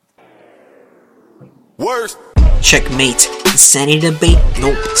Worst. Checkmate. Insanity debate?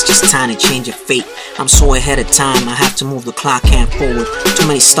 Nope, it's just time to change your fate. I'm so ahead of time, I have to move the clock hand forward. Too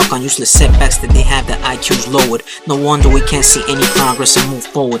many stuck on useless setbacks that they have their IQs lowered. No wonder we can't see any progress and move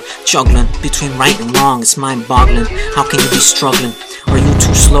forward. Juggling between right and wrong, it's mind-boggling. How can you be struggling? Are you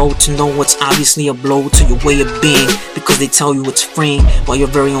too slow to know what's obviously a blow to your way of being? Because they tell you it's freeing, while your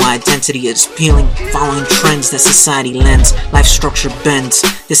very own identity is peeling. Following trends that society lends, life structure bends.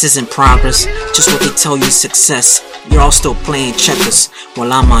 This isn't progress, just what they tell you is success. You're all still playing checkers,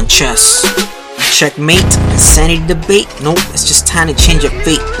 while I'm on chess. Checkmate, insanity debate? Nope, it's just time to change your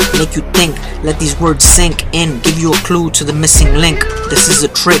fate. Make you think, let these words sink in. Give you a clue to the missing link. This is a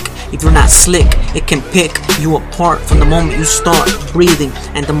trick, if you're not slick, it can pick you apart from the moment you start breathing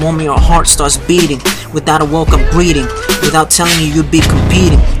and the moment your heart starts beating. Without a welcome greeting, without telling you you'd be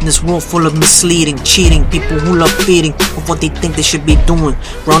competing in this world full of misleading, cheating, people who love feeding of what they think they should be doing,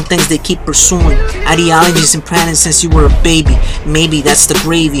 wrong things they keep pursuing, ideologies and patterns since you were a baby. Maybe that's the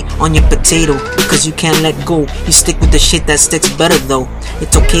gravy on your potato, because you can't let go. You stick with the shit that sticks better though.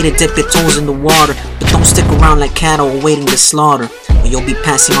 It's okay to dip your toes in the water, but don't stick around like cattle awaiting the slaughter, or you'll be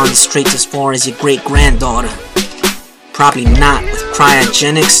passing on the straits as far as your great-granddaughter. Probably not with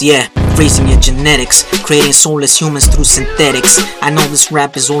cryogenics, yeah, raising your genetics, creating soulless humans through synthetics. I know this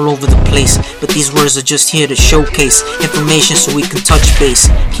rap is all over the place, but these words are just here to showcase information so we can touch base.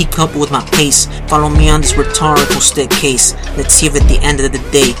 Keep up with my pace, follow me on this rhetorical staircase. Let's see if at the end of the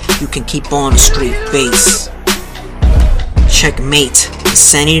day you can keep on a straight face. Checkmate.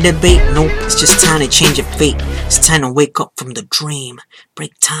 Insanity debate? Nope, it's just time to change your fate. It's time to wake up from the dream,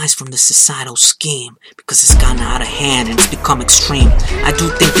 break ties from the societal scheme, because it's gotten out of hand and it's become extreme. I do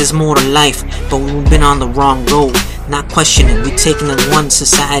think there's more to life, but we've been on the wrong road. Not questioning, we're taking the one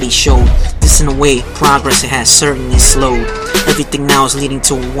society showed. This in a way, progress it has certainly slowed. Everything now is leading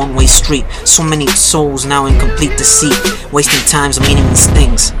to a one-way street. So many souls now in complete deceit, wasting times on meaningless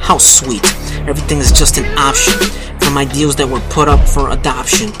things. How sweet. Everything is just an option from ideals that were put up for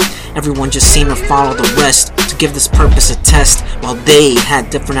adoption. Everyone just seemed to follow the rest to give this purpose a test, while they had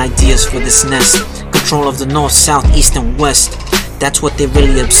different ideas for this nest. Control of the north, south, east, and west. That's what they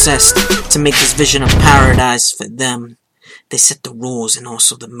really obsessed, to make this vision of paradise for them. They set the rules and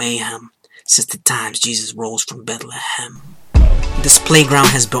also the mayhem, since the times Jesus rose from Bethlehem. This playground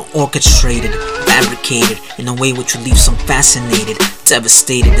has been orchestrated, fabricated, in a way which will leave some fascinated,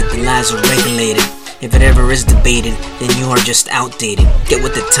 devastated that the lives are regulated. If it ever is debated, then you are just outdated. Get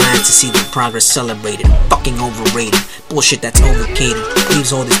with the time to see the progress celebrated. Fucking overrated, bullshit that's overcated,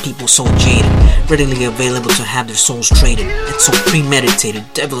 leaves all these people so jaded, readily available to have their souls traded. It's so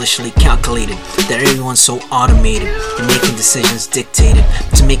premeditated, devilishly calculated, that everyone's so automated and making decisions dictated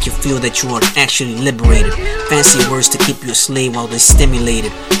to make you feel that you are actually liberated. Fancy words to keep you a slave while they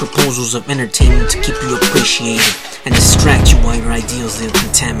stimulated, proposals of entertainment to keep you appreciated and distract you while your ideals they're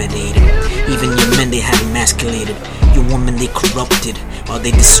contaminated. Even your men they have emasculated, your women they corrupted while they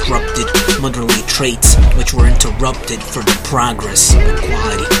disrupted motherly traits which were interrupted for the progress of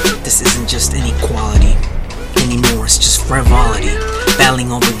equality. This isn't just inequality anymore, it's just frivolity,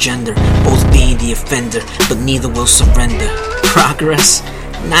 battling over gender, both being the offender, but neither will surrender. Progress?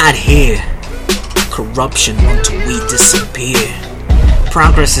 Not here. Corruption until we disappear.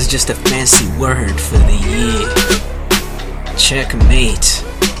 Progress is just a fancy word for the year. Checkmate.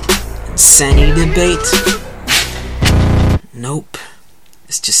 Insanity debate? Nope.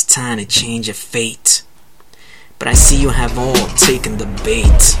 It's just time to change your fate. But I see you have all taken the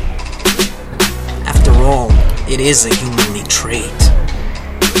bait. After all, it is a humanly trait.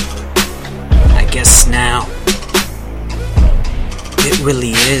 I guess now, it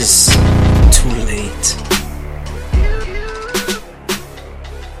really is too late.